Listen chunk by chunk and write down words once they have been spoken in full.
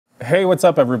Hey, what's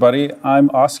up everybody?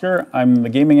 I'm Oscar. I'm the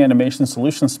Gaming Animation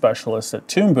Solutions Specialist at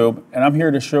Toon, and I'm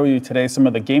here to show you today some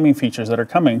of the gaming features that are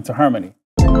coming to Harmony.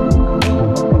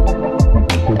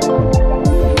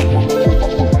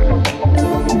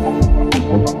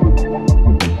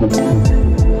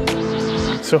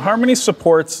 So Harmony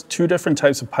supports two different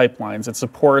types of pipelines. It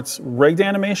supports rigged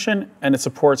animation and it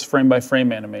supports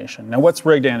frame-by-frame animation. Now what's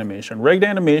rigged animation? Rigged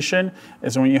animation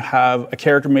is when you have a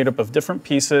character made up of different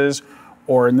pieces,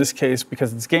 or in this case,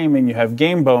 because it's gaming, you have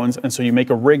game bones, and so you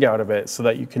make a rig out of it so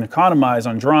that you can economize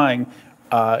on drawing,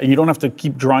 and you don't have to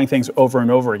keep drawing things over and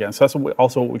over again. So that's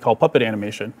also what we call puppet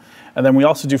animation. And then we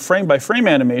also do frame-by-frame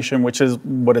animation, which is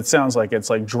what it sounds like. It's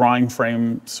like drawing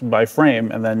frames by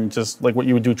frame, and then just like what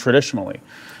you would do traditionally.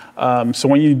 So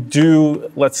when you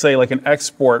do, let's say, like an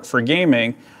export for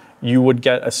gaming, you would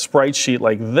get a sprite sheet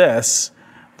like this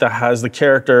that has the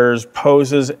characters,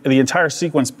 poses, the entire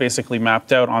sequence basically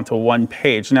mapped out onto one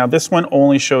page. Now this one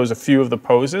only shows a few of the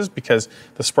poses because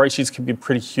the sprite sheets can be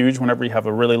pretty huge whenever you have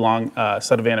a really long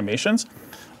set of animations.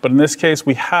 But in this case,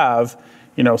 we have,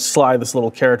 Sly, this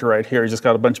little character right here. You just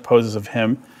got a bunch of poses of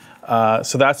him.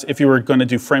 So that's, if you were going to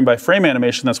do frame-by-frame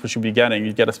animation, that's what you'd be getting.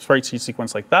 You'd get a sprite sheet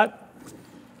sequence like that.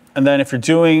 And then if you're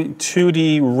doing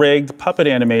 2D rigged puppet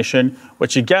animation,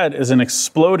 what you get is an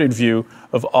exploded view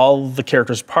of all the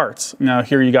character's parts. Now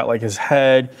here you got like his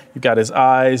head, you've got his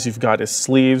eyes, you've got his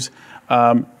sleeves.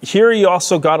 Here you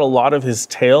also got a lot of his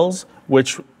tails,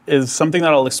 which is something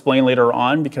that I'll explain later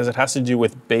on because it has to do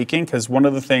with baking, because one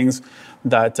of the things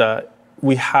that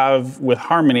we have with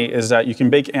Harmony is that you can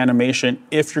bake animation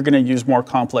if you're going to use more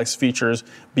complex features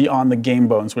beyond the game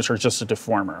bones, which are just a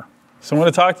deformer. So I'm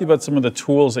going to talk to you about some of the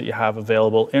tools that you have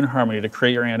available in Harmony to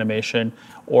create your animation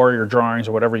or your drawings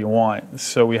or whatever you want.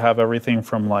 So we have everything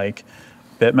from like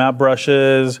bitmap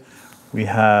brushes, we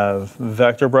have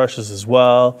vector brushes as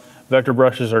well. Vector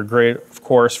brushes are great, of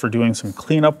course, for doing some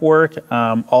cleanup work.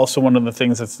 Also, one of the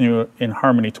things that's new in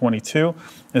Harmony 22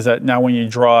 is that now when you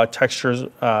draw textures,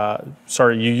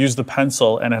 you use the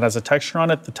pencil and it has a texture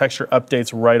on it, the texture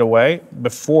updates right away.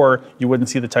 Before, you wouldn't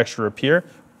see the texture appear.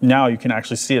 Now you can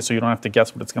actually see it, so you don't have to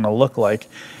guess what it's going to look like.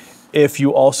 If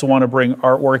you also want to bring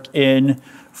artwork in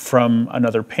from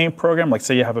another paint program, like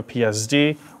say you have a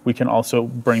PSD, we can also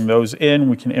bring those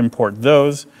in. We can import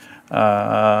those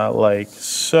like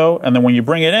so. And then when you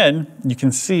bring it in, you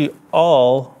can see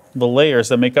all the layers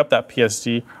that make up that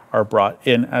PSD are brought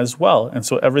in as well. And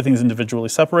so everything's individually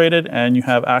separated and you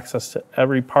have access to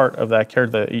every part of that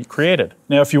character that you created.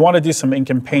 Now, if you want to do some ink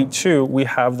and paint too, we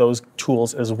have those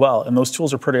tools as well. And those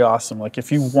tools are pretty awesome. Like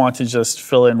if you want to just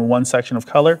fill in one section of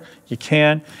color, you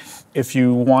can. If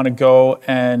you want to go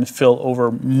and fill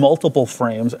over multiple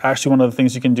frames, actually one of the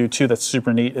things you can do too that's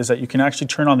super neat is that you can actually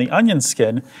turn on the onion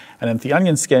skin, and at the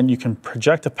onion skin, you can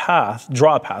project a path,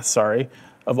 draw a path, sorry,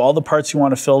 of all the parts you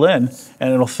want to fill in,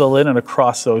 and it'll fill in and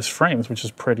across those frames, which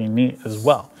is pretty neat as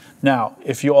well. Now,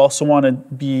 if you also want to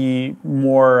be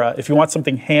more, if you want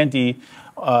something handy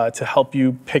to help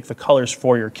you pick the colors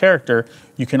for your character,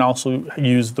 you can also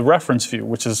use the reference view,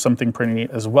 which is something pretty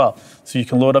neat as well. So you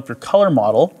can load up your color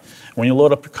model. When you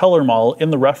load up your color model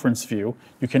in the reference view,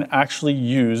 you can actually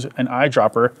use an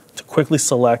eyedropper to quickly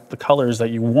select the colors that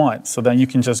you want. So then you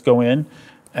can just go in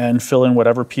and fill in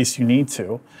whatever piece you need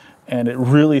to. And it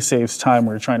really saves time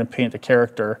when you're trying to paint a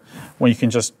character when you can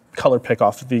just color pick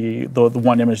off the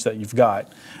one image that you've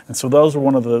got. And so those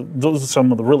are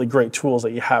some of the really great tools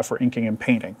that you have for inking and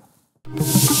painting.